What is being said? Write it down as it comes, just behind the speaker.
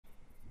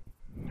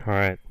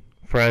Alright,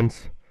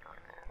 friends,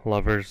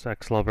 lovers,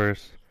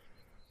 ex-lovers,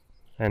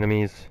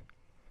 enemies,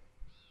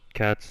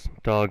 cats,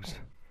 dogs,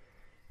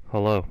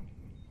 hello,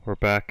 we're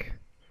back.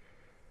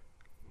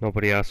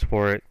 Nobody asked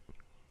for it,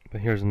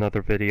 but here's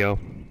another video.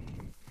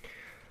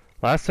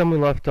 Last time we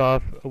left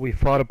off, we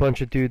fought a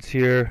bunch of dudes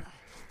here.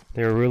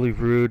 They were really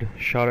rude,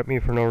 shot at me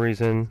for no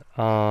reason.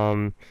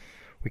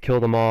 We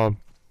killed them all.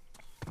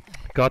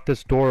 Got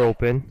this door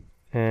open,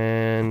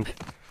 and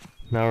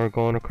now we're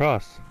going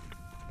across.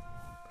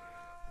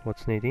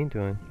 What's Nadine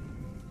doing?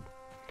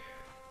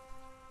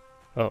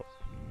 Oh.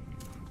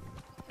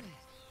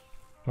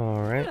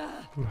 Alright.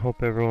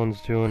 Hope everyone's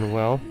doing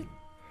well.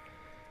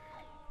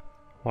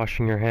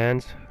 Washing your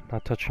hands,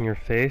 not touching your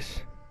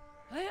face.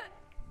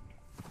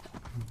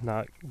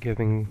 Not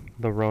giving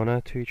the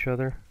Rona to each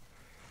other.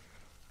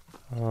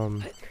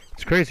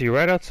 It's crazy,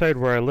 right outside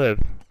where I live.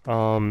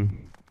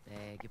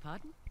 Beg your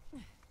pardon?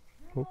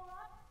 Oh.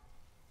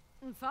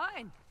 I'm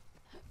fine.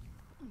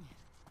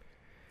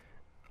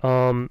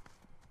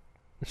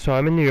 So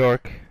I'm in New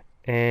York,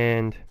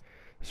 and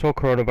this whole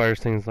coronavirus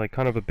thing is like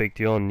kind of a big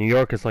deal, and New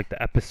York is like the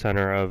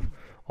epicenter of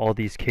all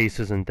these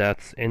cases and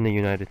deaths in the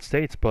United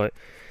States, but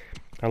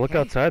I look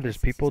outside, there's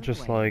people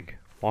just like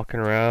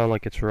walking around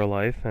like it's real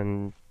life,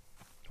 and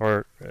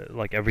or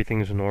like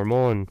everything's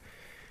normal, and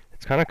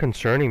it's kind of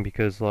concerning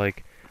because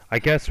like I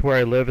guess where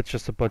I live it's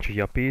just a bunch of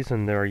yuppies,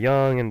 and they're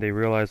young and they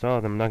realize,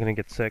 oh, I'm not gonna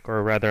get sick,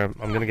 or rather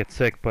I'm gonna get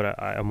sick, but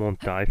I won't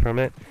die from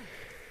it.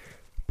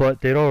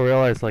 But they don't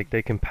realize like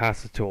they can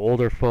pass it to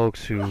older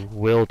folks who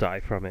will die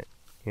from it,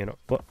 you know,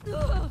 but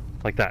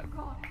like that.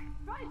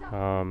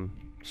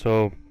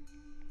 So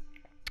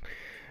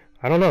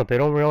I don't know, they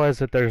don't realize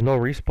that there's no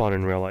respawn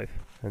in real life,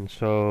 and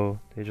so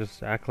they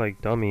just act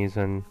like dummies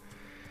and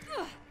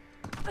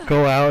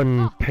go out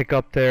and pick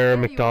up their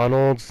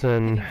McDonald's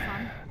and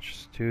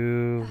just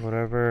do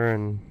whatever,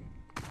 and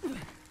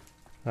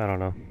I don't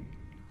know.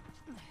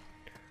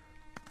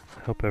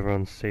 I hope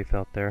everyone's safe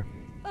out there.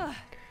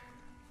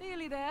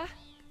 Nearly there.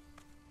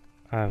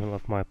 I haven't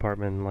left my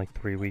apartment in like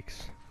 3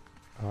 weeks.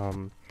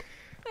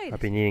 I've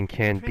been eating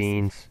canned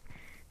beans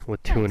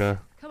with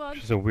tuna,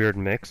 which is a weird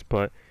mix,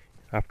 but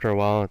after a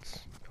while it's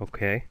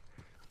okay.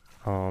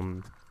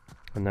 And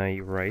then I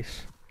eat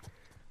rice.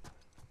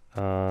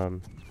 Yeah,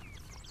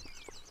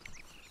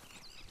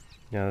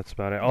 that's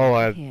about it. Oh,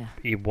 I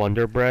eat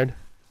Wonder Bread.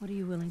 What are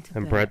you willing to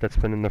and bet? bread that's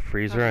been in the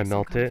freezer. I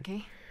melt it,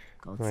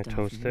 Gold and I star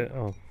toast for you. it.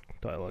 Oh,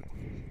 dialogue.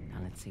 Now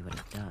let's see what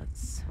it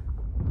does.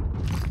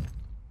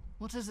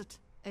 What is it?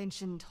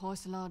 Ancient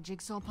Hoysala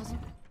jigsaw puzzle?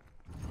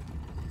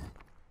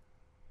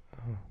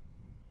 Oh.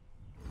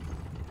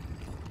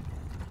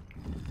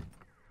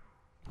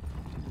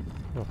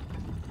 Oh.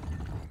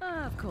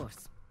 Ah, of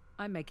course.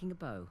 I'm making a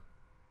bow.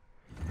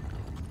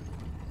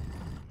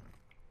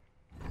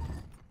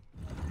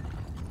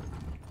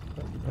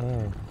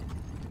 Oh.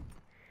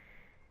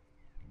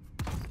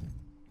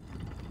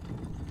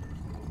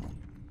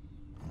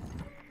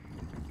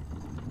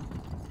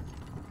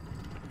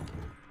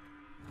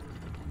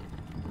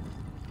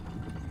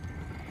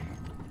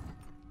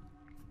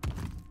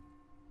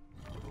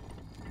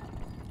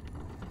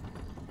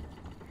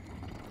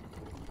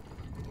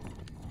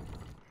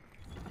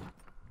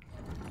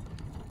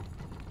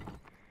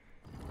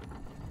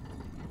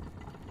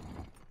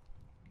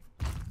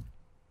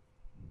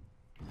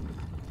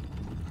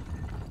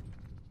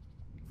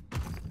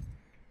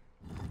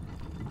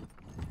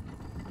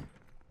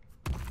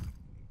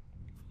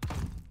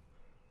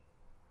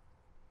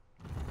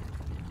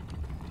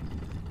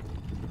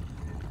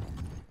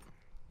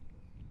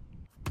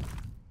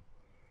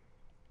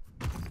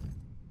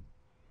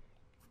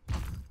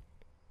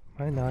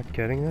 Am I not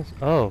getting this?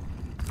 Oh.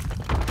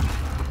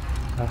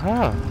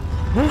 Aha!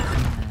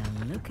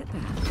 Look at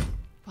that.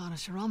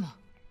 Parashurama.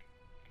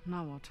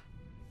 Now what?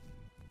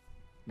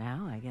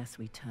 Now I guess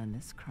we turn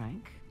this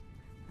crank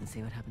and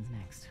see what happens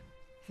next.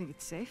 Think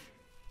it's safe?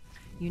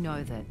 You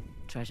know that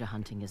treasure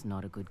hunting is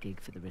not a good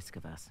gig for the risk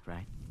of us,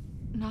 right?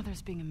 Neither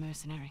is being a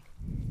mercenary.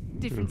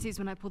 Difference is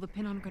when I pull the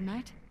pin on good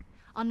night,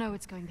 I'll know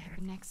what's going to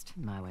happen next.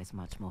 My way's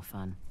much more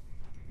fun.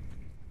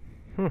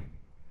 Hmm.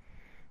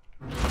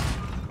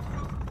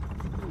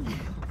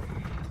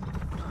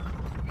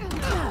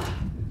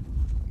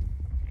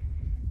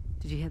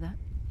 Did you hear that?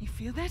 You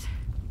feel that?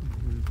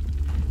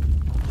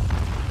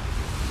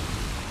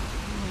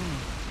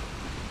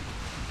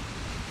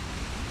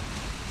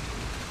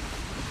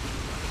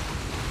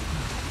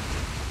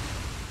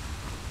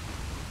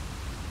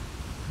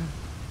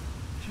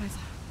 Teresa,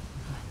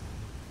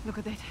 look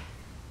at that.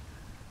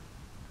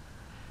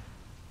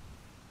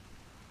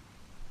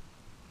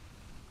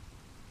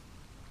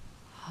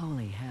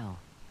 Holy hell.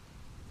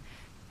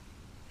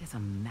 There's a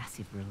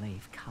massive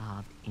relief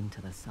carved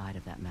into the side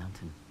of that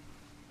mountain.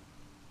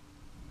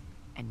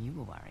 And you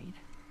were worried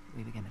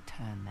we were going to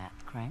turn that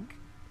crank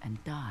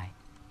and die.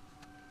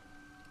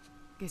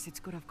 Guess it's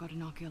good I've got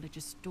an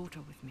archaeologist's daughter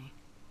with me.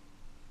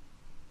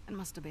 It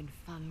must have been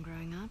fun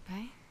growing up,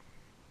 eh?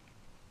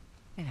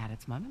 It had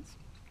its moments.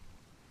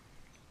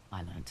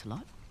 I learnt a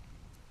lot.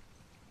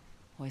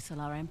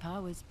 Hoysala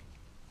Empire was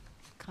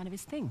kind of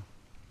his thing.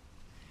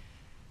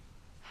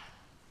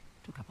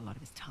 Took up a lot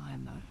of his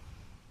time, though.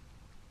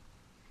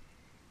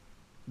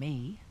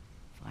 Me,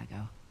 if I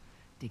go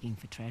digging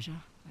for treasure,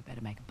 I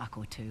better make a buck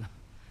or two.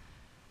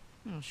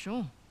 Oh,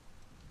 sure.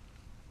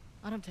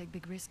 I don't take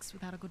big risks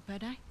without a good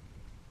payday.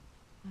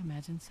 I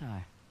imagine so.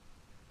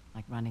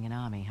 Like running an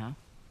army, huh?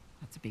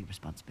 That's a big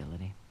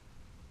responsibility.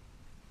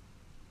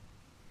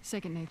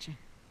 Second nature.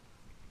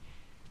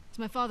 It's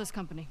my father's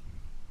company.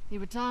 He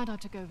retired, I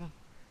took over.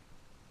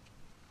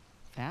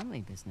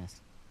 Family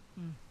business.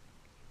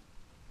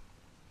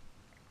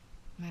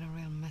 Made a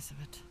real mess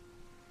of it.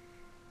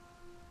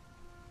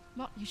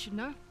 What, you should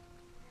know?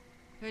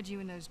 Heard you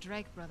and those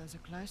Drake brothers are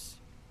close.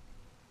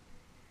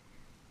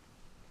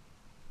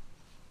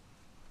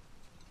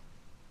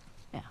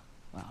 Yeah,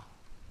 well,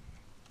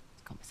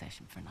 it's a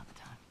conversation for another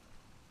time.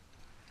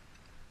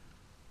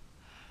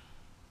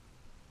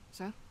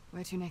 So,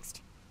 where to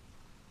next?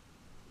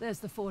 There's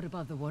the fort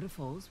above the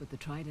waterfalls with the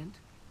trident.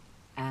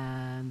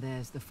 And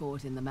there's the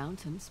fort in the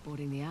mountains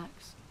sporting the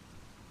axe.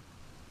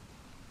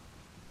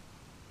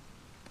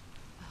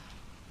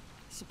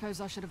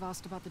 Suppose I should have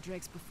asked about the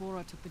Drakes before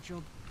I took the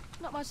job.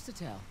 Not much to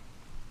tell.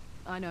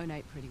 I know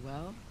Nate pretty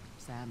well,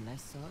 Sam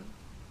less so.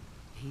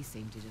 He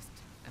seemed to just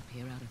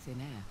appear out of thin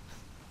air.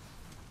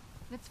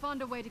 Let's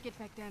find a way to get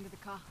back down to the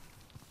car.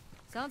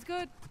 Sounds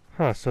good.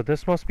 Huh, so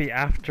this must be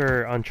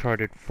after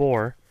Uncharted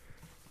 4,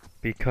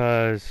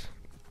 because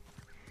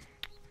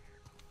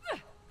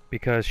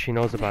she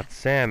knows about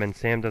Sam, and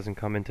Sam doesn't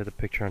come into the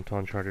picture until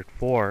Uncharted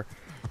 4.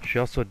 She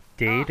also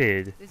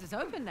dated This is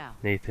open now.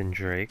 Nathan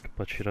Drake,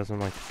 but she doesn't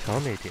like to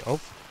tell Nathan.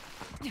 Oh,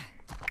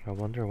 I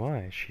wonder why.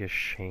 Is she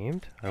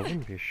ashamed? I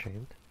wouldn't be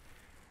ashamed.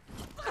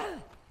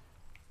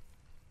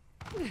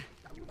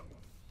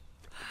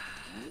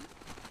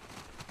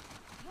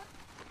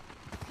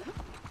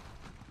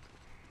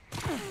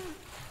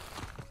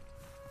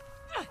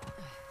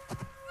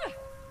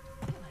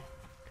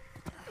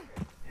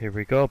 Here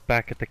we go,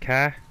 back at the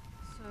car.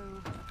 So,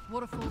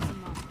 waterfalls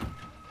and mountains.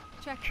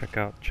 Check. Check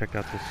out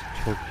this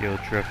Tokyo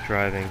drift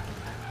driving.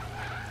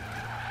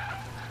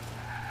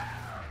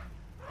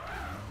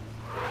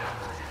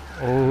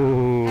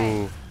 Oh.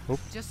 Hey, Oop.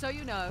 just so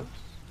you know,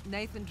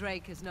 Nathan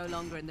Drake is no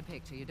longer in the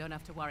picture. You don't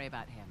have to worry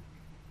about him.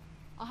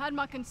 I had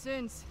my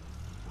concerns.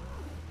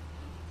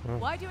 Oh.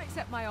 Why do you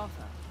accept my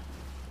offer?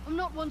 I'm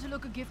not one to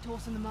look a gift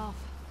horse in the mouth.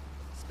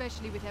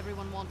 Especially with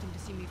everyone wanting to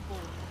see me fall.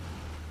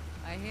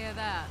 I hear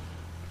that.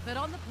 But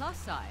on the plus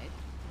side...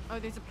 Oh,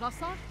 there's a plus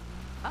side?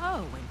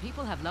 Oh, when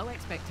people have low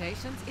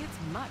expectations, it's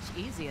much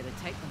easier to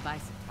take them by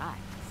surprise.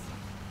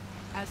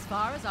 As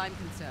far as I'm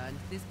concerned,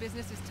 this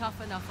business is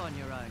tough enough on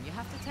your own. You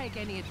have to take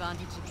any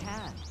advantage you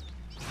can.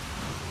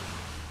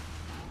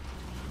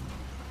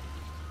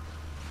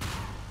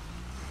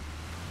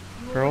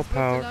 You Girl always worked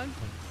power. alone?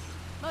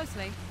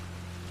 Mostly.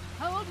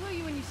 How old were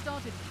you when you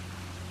started?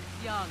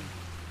 Young.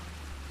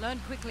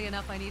 Learned quickly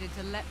enough I needed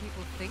to let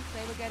people think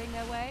they were getting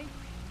their way.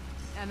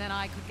 And then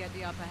I could get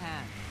the upper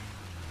hand.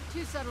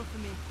 Too subtle for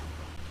me.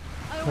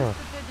 I always Huh.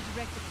 preferred the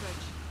direct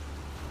approach.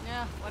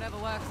 Yeah, whatever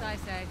works, I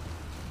say.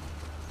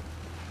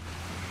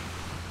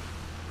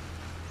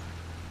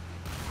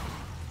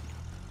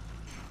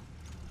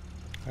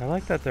 I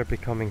like that they're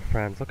becoming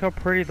friends. Look how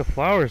pretty the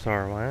flowers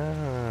are.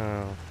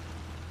 Wow.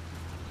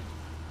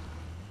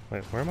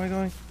 Wait, where am I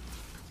going?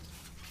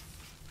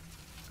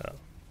 Oh,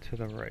 to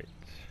the right.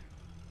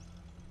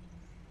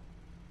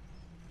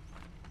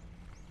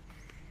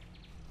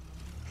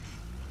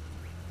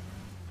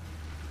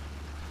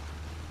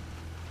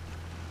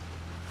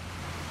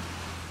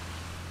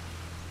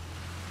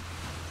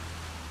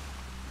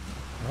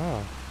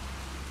 Oh.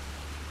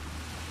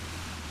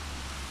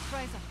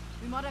 Fraser,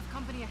 we might have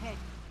company ahead.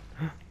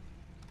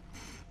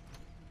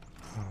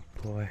 Oh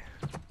boy.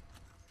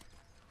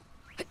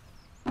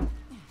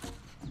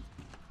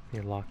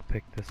 You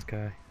lockpick this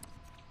guy.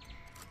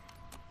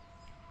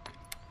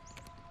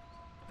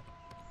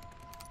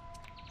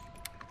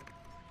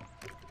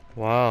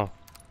 Wow.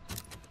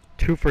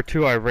 2 for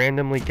 2. I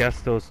randomly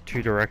guessed those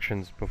 2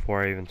 directions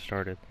before I even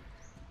started.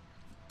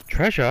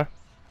 Treasure?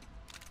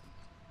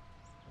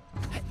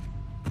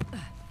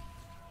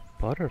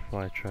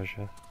 Butterfly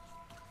treasure.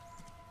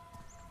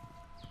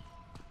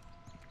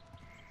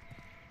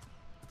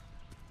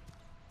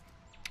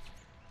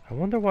 I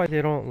wonder why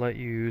they don't let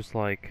you use,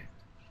 like,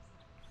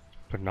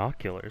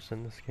 binoculars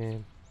in this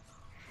game.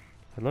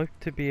 I'd like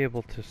to be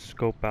able to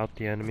scope out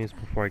the enemies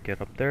before I get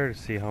up there to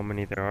see how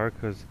many there are,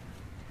 because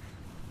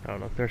I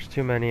don't know, if there's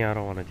too many, I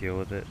don't want to deal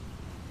with it.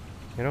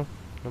 You know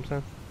what I'm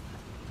saying?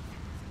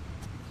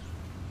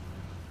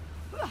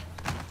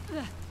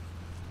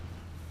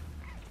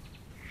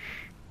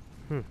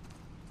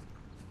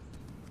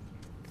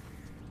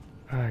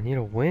 I need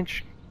a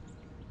winch.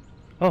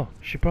 Oh,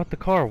 she brought the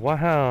car.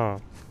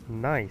 Wow.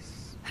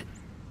 Nice.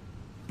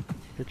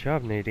 Good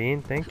job,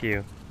 Nadine. Thank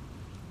you.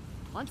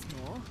 Once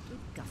more,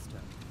 with gusto.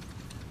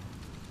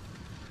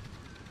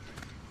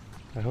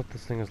 I hope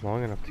this thing is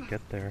long enough to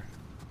get there.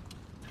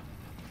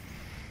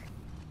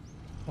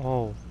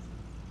 Oh.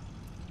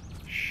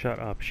 Shut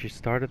up. She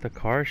started the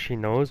car. She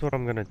knows what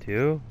I'm gonna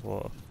do.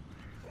 Well,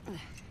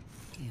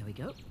 Here we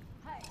go.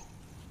 Hey,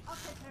 I'll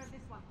take care of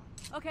this one.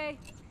 Okay.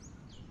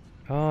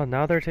 oh,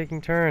 now they're taking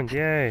turns.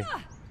 Yay.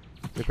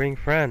 They're being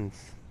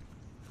friends.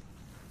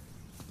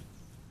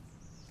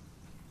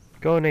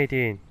 Go,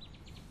 Nadine.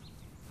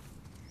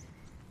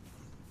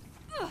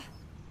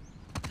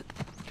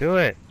 Do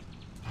it.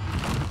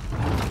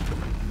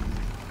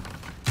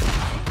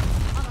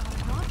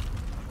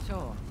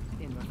 Sure,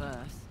 in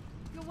reverse.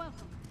 You're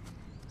welcome.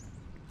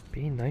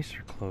 Be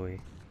nicer, Chloe.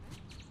 Here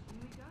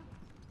we go.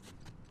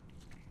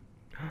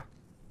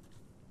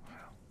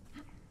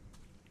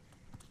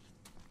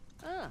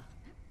 Ah.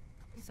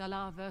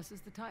 Salah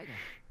versus the tiger.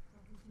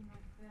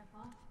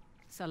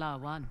 Salah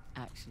won,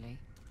 actually.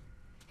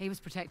 He was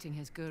protecting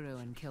his guru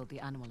and killed the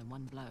animal in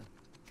one blow.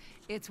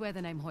 It's where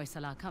the name Hoi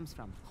Salah comes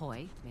from.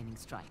 Hoi, meaning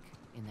strike,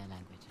 in their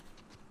language.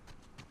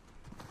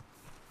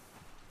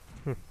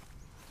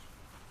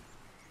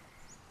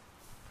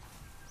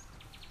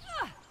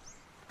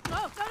 No,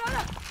 no, no,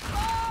 no!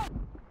 Oh!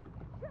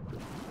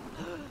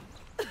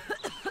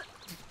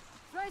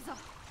 Fraser,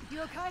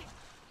 you okay?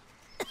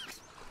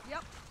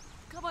 Yep.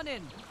 Come on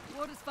in.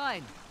 Water's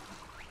fine.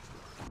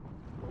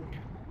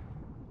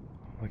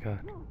 Oh my god.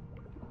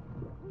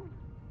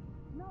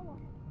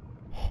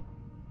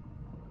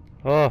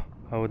 Oh,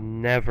 I would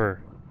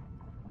never,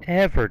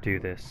 ever do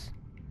this.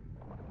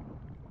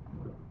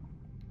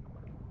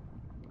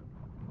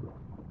 Oh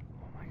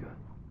my god.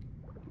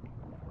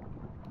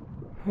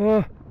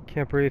 Oh,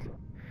 can't breathe.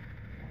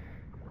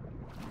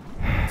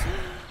 Oh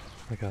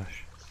my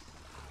gosh.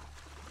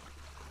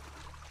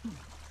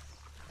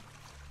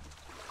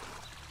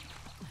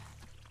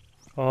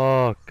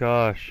 Oh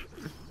gosh.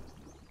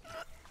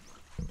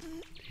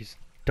 These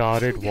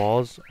dotted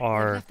walls They've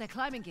are left their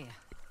climbing gear.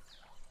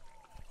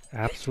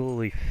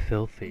 absolutely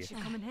filthy. It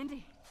should come in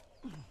handy.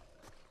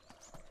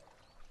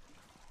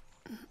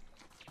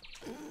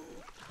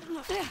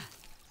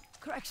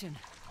 Correction.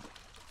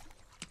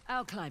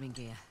 Our climbing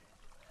gear.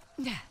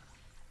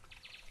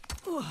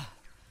 Oh,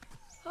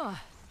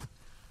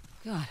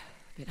 God,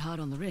 a bit hard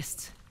on the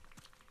wrists.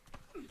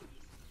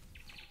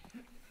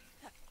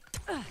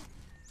 Was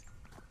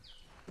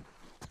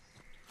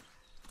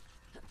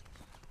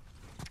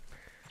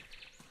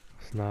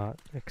not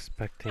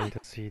expecting to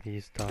see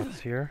these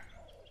dots here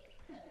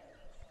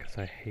because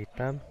I hate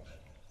them.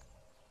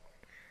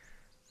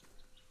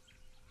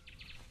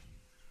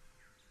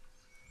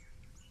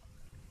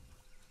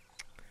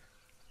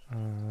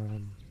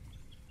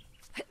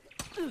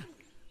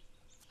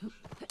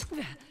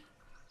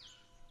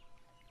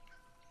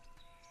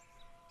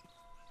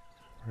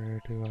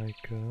 Where do I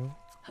go?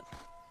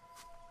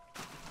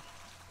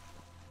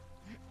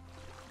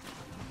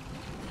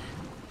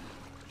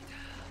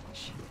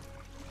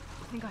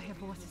 I think I hear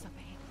voices up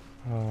ahead.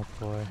 Oh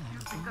boy.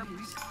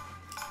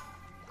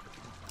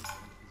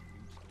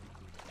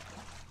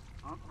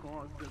 Our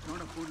cause does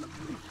not afford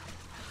luxury.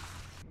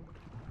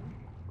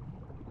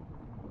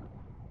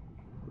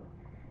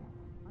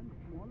 I'm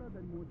smaller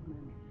than most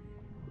men.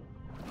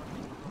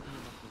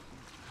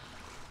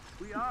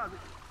 We are.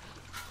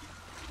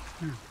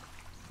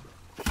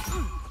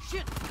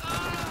 Shit!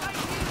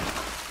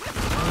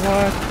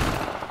 What?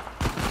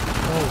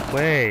 No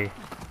way.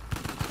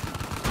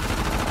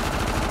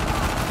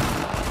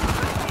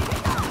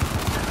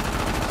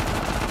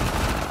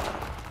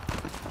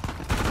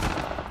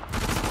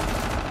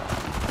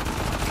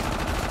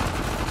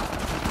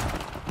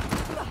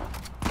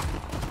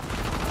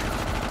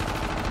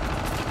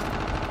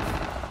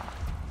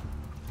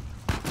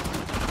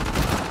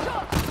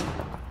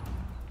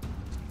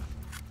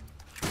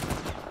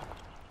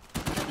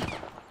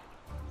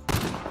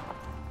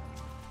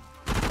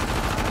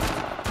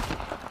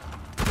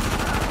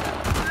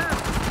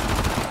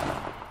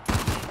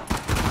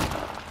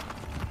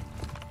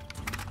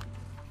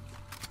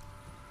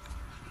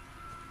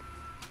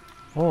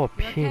 Oh, a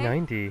You okay?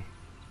 P90.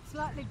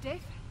 Slightly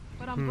deaf,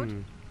 but I'm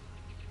good.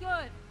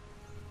 Good.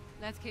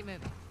 Let's keep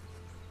moving.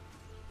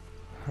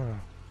 Huh.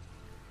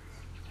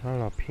 I don't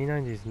know,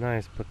 P90 is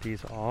nice, but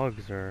these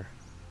AUGs are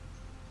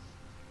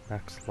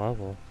next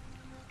level.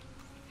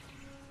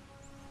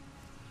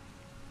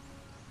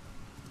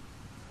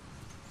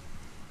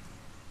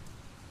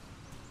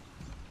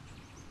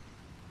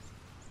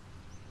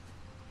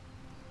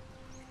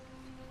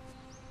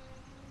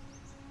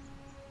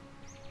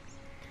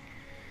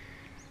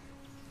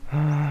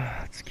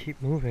 Let's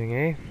keep moving,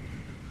 eh?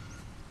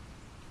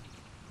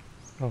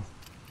 Oh.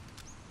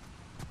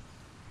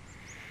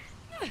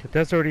 The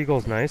Desert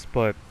Eagle's nice,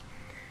 but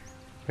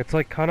it's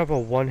like kind of a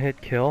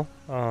one-hit kill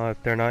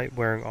if they're not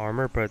wearing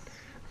armor, but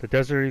the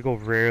Desert Eagle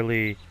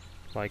rarely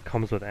like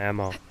comes with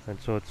ammo,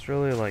 and so it's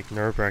really like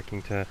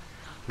nerve-wracking to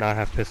not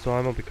have pistol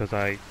ammo because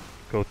I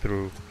go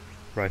through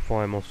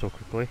rifle ammo so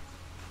quickly.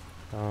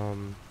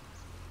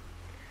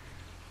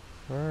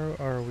 Where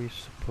are we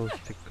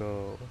supposed to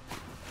go?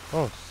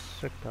 Oh,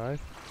 sick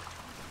dive.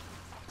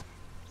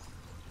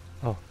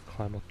 Oh,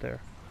 climb up there.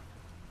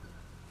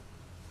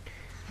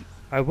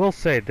 I will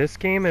say, this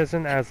game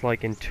isn't as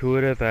like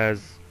intuitive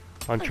as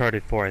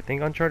Uncharted 4. I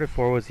think Uncharted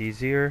 4 was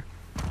easier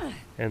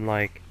and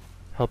like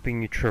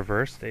helping you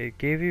traverse. They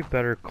gave you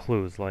better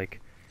clues. Like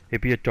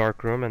it'd be a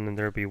dark room and then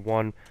there'd be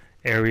one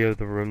area of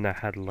the room that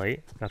had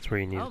light. That's where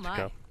you needed Oh to my.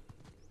 go.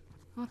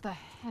 What the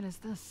hell is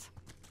this?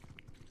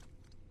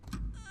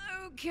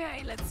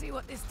 Okay, let's see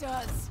what this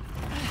does.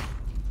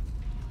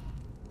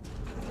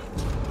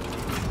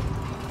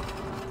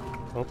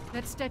 Oh,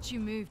 That statue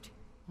moved.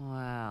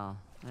 Well,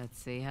 let's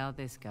see how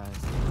this goes.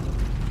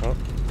 oh.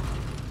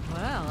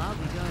 Well, I'll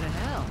be going to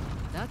hell.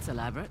 That's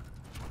elaborate.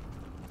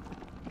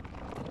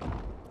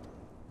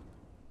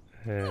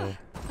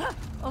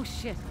 Oh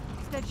shit.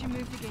 Statue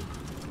moved again.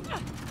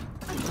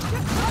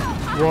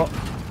 What?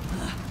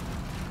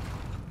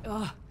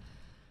 Oh,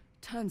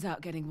 turns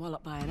out getting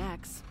walloped by an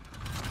axe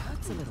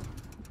hurts a little.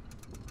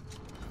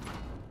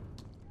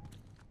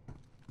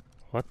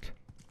 What?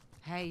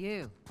 Hey,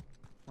 you.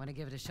 Want to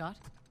give it a shot?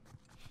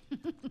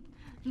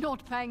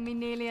 Not paying me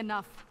nearly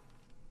enough.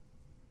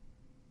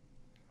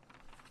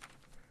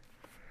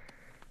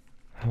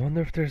 I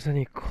wonder if there's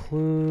any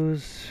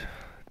clues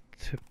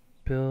to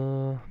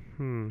Bill.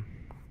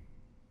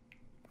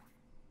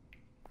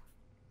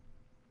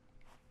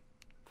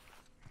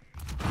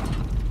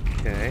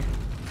 Okay.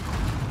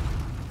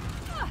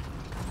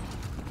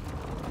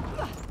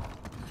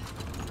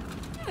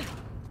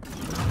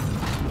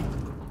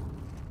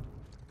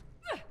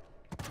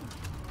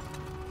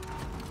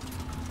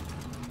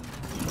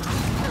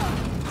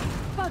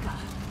 Bugger.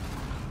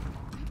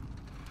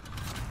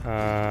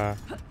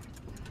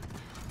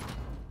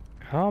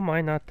 How am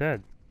I not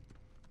dead?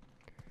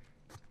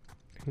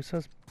 Who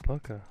says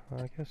bugger?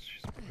 I guess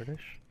she's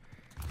British.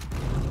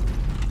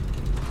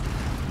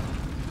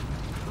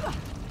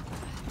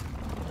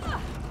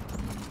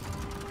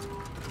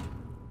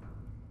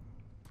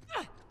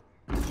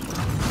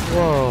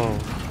 Whoa.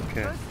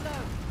 Okay. Go slow.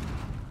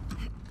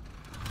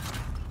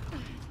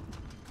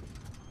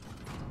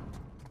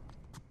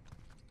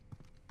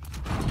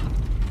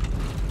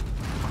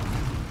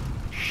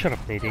 Shut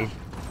up, Nadine.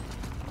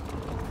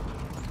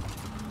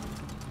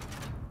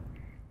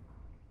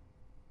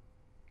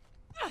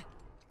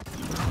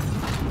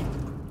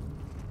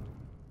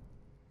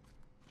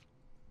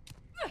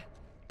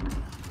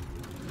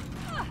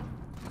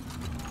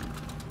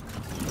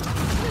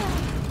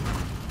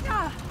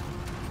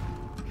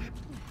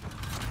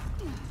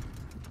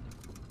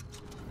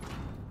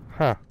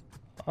 Huh.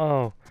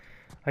 Oh.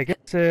 I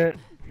guess it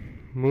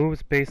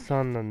moves based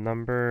on the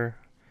number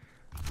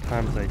of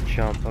times I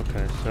jump.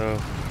 Okay, so I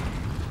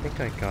think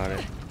I got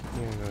it.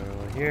 I'm gonna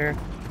go here,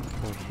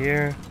 go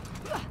here,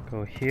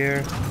 go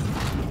here,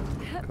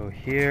 go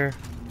here,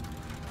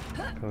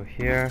 go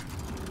here,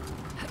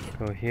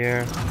 go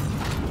here,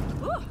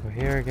 go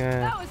here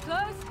again, That was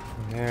close.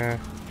 go here,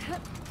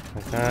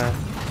 like that,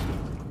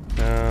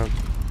 down.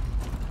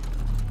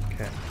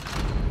 Okay.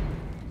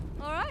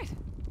 All right.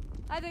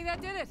 I think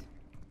that did it.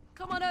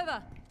 Come on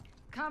over.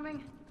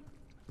 Coming.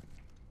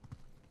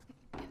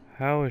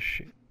 How is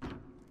she?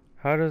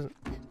 How does?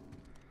 Okay.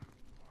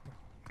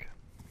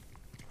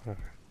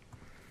 Whatever.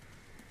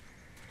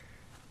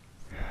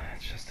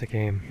 It's just a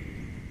game.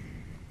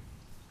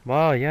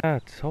 Wow, yeah,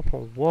 it's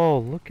helpful. Whoa,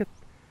 look at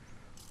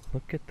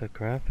the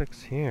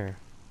graphics here.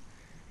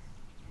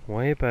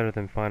 Way better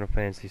than Final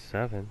Fantasy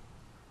VII.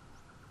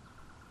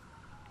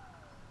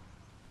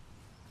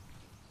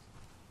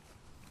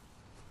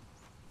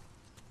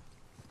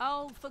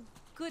 Oh, for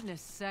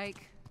goodness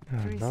sake.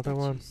 Three Another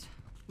one. statues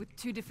with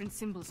two different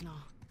symbols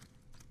now.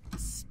 A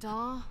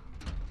star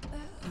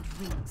and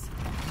rings.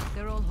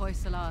 They're all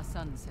Hoysala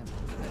sun symbols,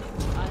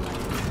 but I like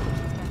this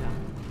one better.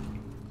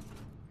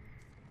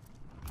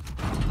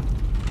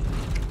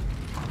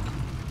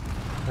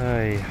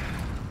 Hey.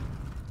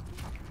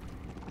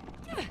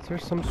 Is there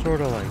some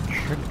sort of like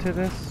trick to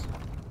this?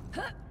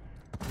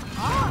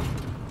 Ah!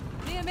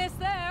 Near miss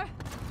there.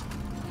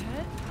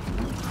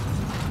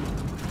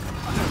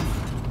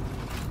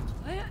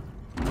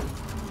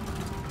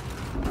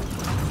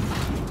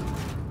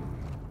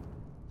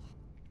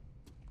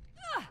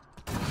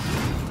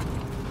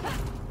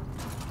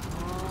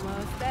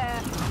 Almost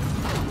there.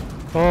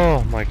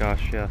 Oh my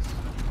gosh, yes.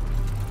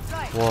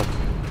 Right. What?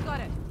 Got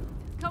it.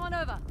 Come on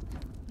over.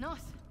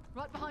 Nice.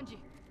 Right behind you.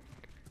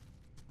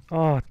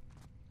 Oh,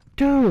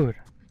 dude!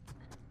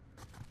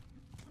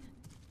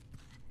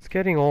 It's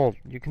getting old.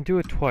 You can do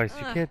it twice.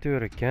 You can't do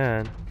it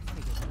again.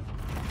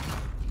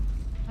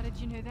 How did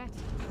you know that?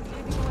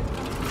 Anything always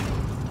comes to you?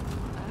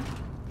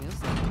 We'll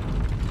see.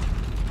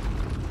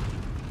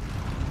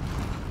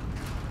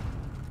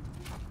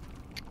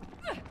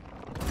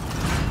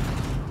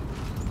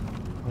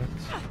 What?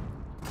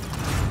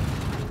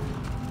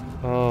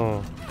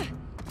 Oh.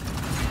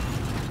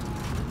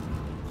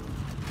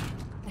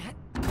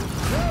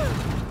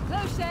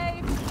 Close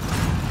shave.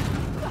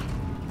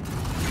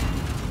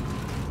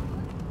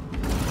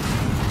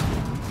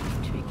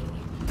 Tricky.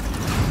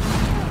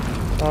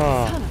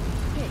 Oh. Son of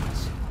a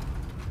bitch.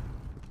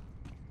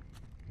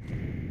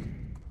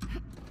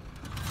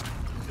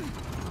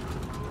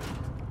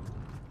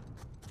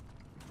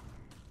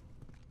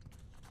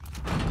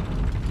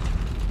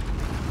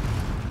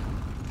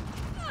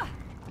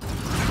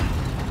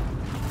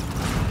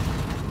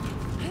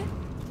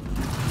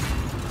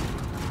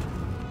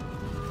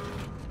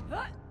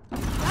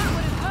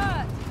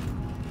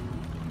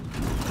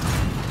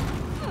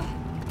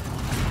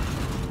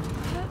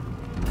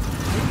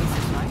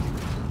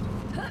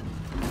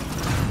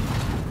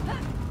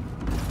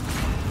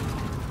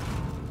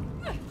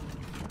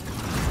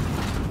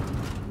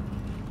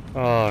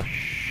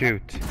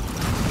 shoot. Don't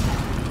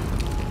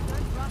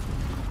rush.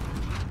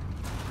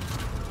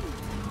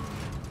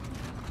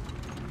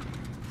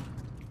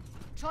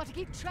 Try to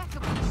keep track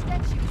of which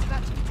statue is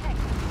about to attack.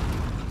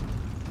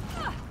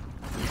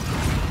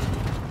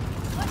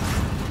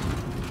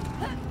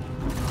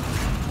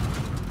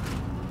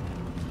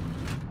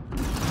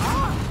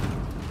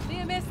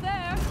 Near miss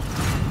there.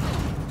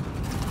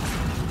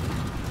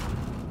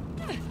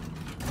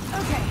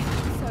 Okay,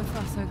 so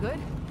far so good.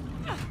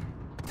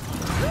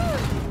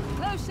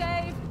 Close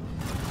shave.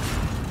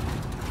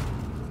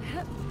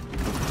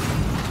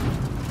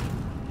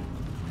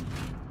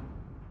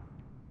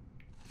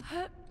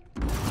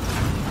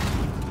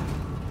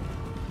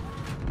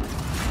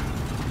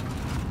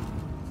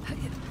 I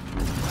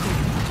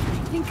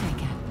think I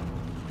can.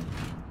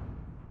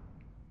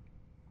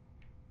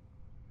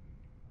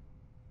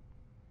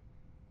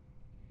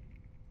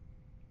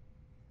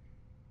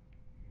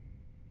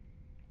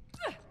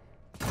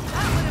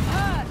 That would have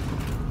hurt.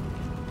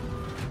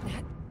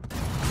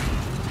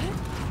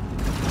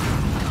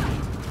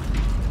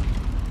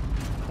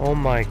 Oh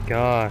my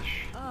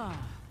gosh. Oh,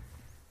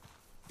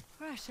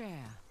 fresh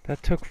air.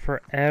 That took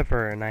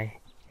forever and I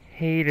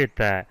hated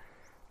that.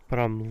 But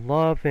I'm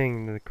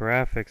loving the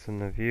graphics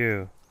and the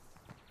view.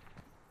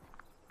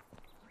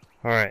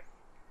 Alright.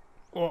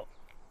 Well,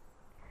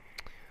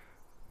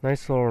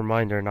 nice little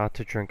reminder not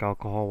to drink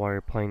alcohol while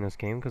you're playing this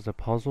game because the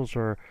puzzles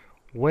are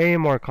way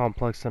more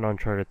complex than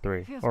Uncharted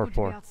 3 Feels or good to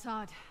 4. be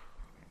outside.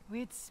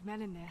 Weird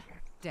smell in there.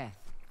 Death.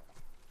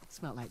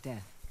 Smelled like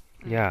death.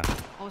 Yeah.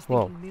 I was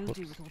Whoa, thinking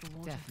mildew whoops. with all the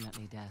water.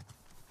 Definitely death.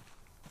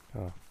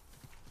 Oh.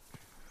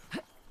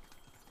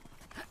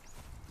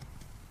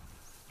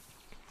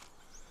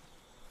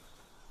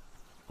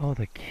 Oh,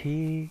 the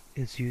key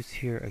is used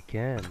here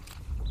again.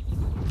 Here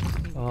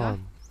we Oh, go.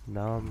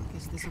 now I'm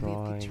Guess this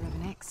will be a picture drawing.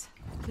 of an X.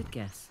 Good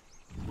guess.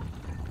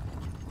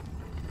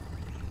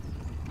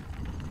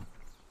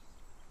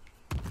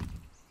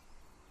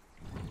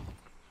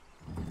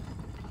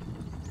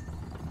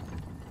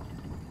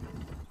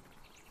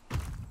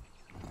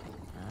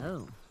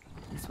 Oh,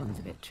 this one's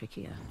a bit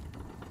trickier.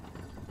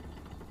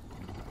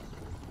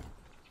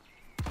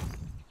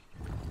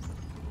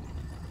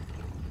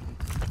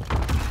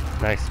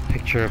 Nice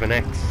picture of an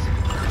X.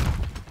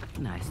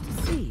 Nice to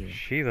see you,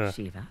 Shiva.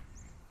 Shiva.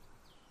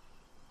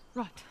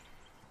 Right.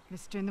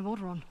 Let's turn the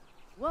water on.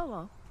 Whoa,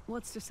 whoa.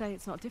 What's to say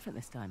it's not different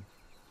this time?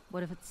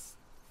 What if it's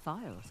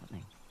fire or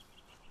something?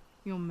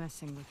 You're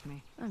messing with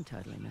me. I'm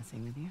totally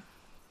messing with you.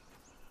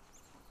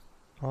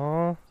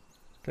 Aw,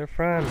 they're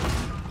friends.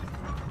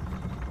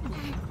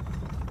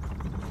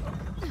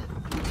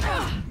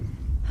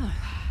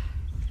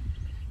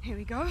 Here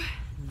we go.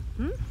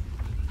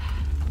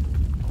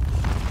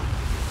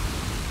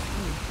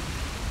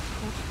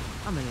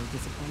 I'm a little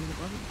disappointed it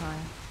wasn't fire.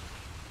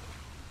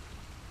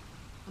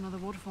 Another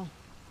waterfall.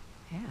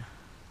 Yeah.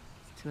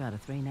 It's 2 out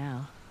of 3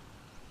 now.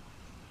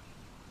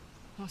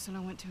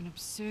 Ursula went to an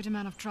absurd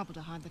amount of trouble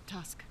to hide the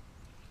tusk.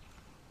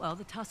 Well,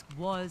 the tusk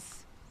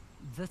was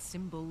the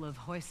symbol of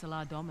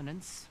Hoysala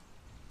dominance,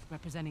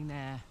 representing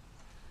their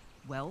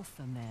wealth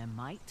and their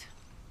might.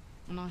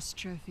 A nice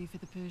trophy for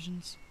the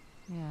Persians.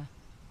 Yeah.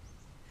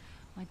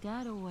 My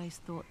dad always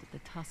thought that the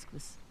tusk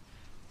was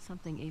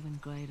something even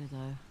greater,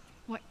 though.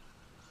 What?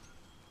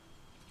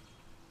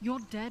 Your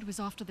dad was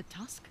after the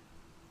tusk?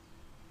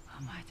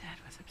 Oh, my dad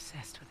was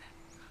obsessed with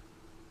it.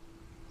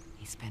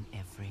 He spent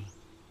every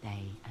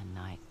day and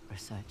night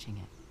researching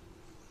it.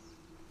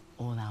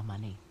 All our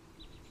money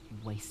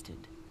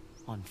wasted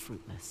on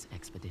fruitless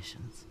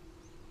expeditions.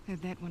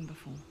 Heard that one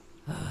before.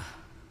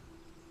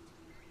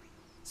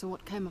 So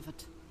what came of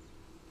it?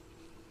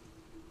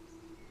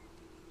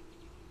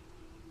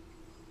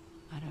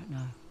 I don't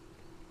know.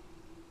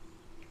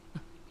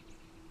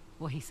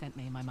 Well, he sent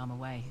me and my mum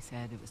away. He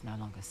said it was no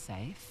longer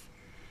safe.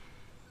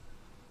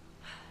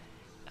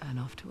 And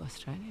off to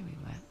Australia we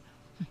went.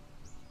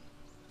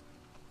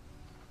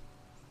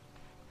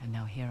 And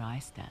now here I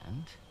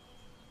stand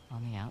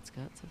on the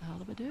outskirts of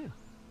Hullabaloo.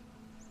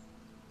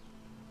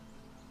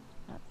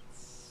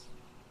 That's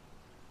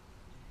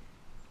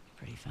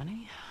pretty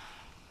funny.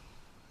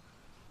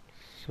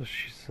 So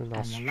she's an And the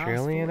last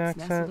Australian fort's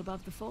nestled accent?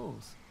 above the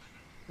falls.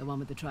 The one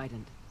with the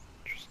trident.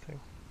 Interesting.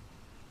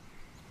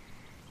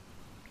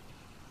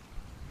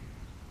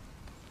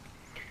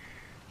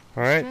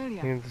 Alright, I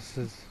Australia. think this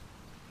is...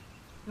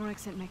 Your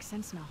accent makes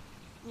sense now.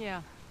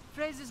 Yeah,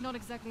 Fraser's not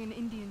exactly an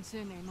Indian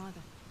surname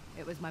either.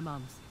 it was my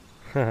mum's.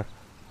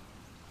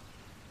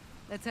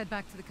 Let's head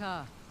back to the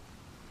car.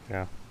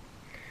 Yeah.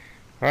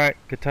 Alright,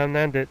 good time to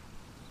end it.